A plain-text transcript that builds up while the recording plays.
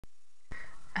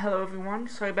Hello everyone.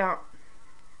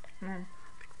 Mm,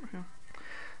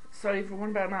 sorry everyone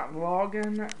about not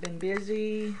vlogging. Been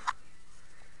busy.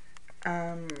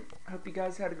 Hope you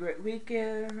guys had a great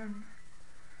weekend.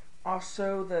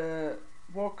 Also, the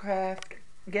Warcraft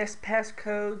guest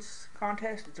passcodes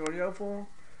contest, it's already over.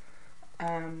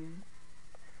 Hope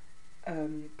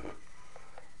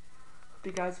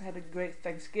you guys had a great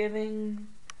Thanksgiving.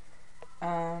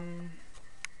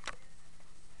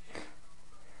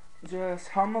 Just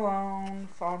home alone.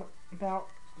 Thought about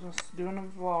just doing a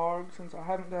vlog since I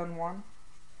haven't done one.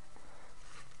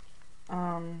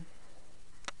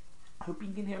 Hope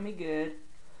you can hear me good.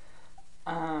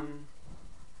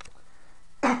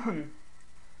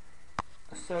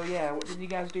 So yeah, what did you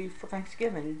guys do for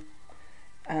Thanksgiving?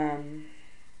 Um,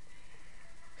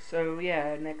 so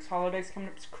yeah, next holiday's coming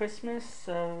up is Christmas.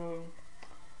 So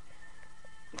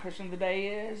the question of the day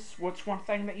is, what's one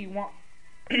thing that you want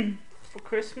for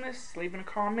Christmas? Leave in the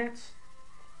comments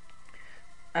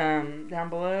down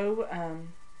below.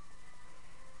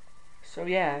 So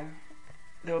yeah,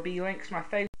 there'll be links to my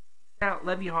Facebook. Out,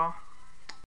 love y'all.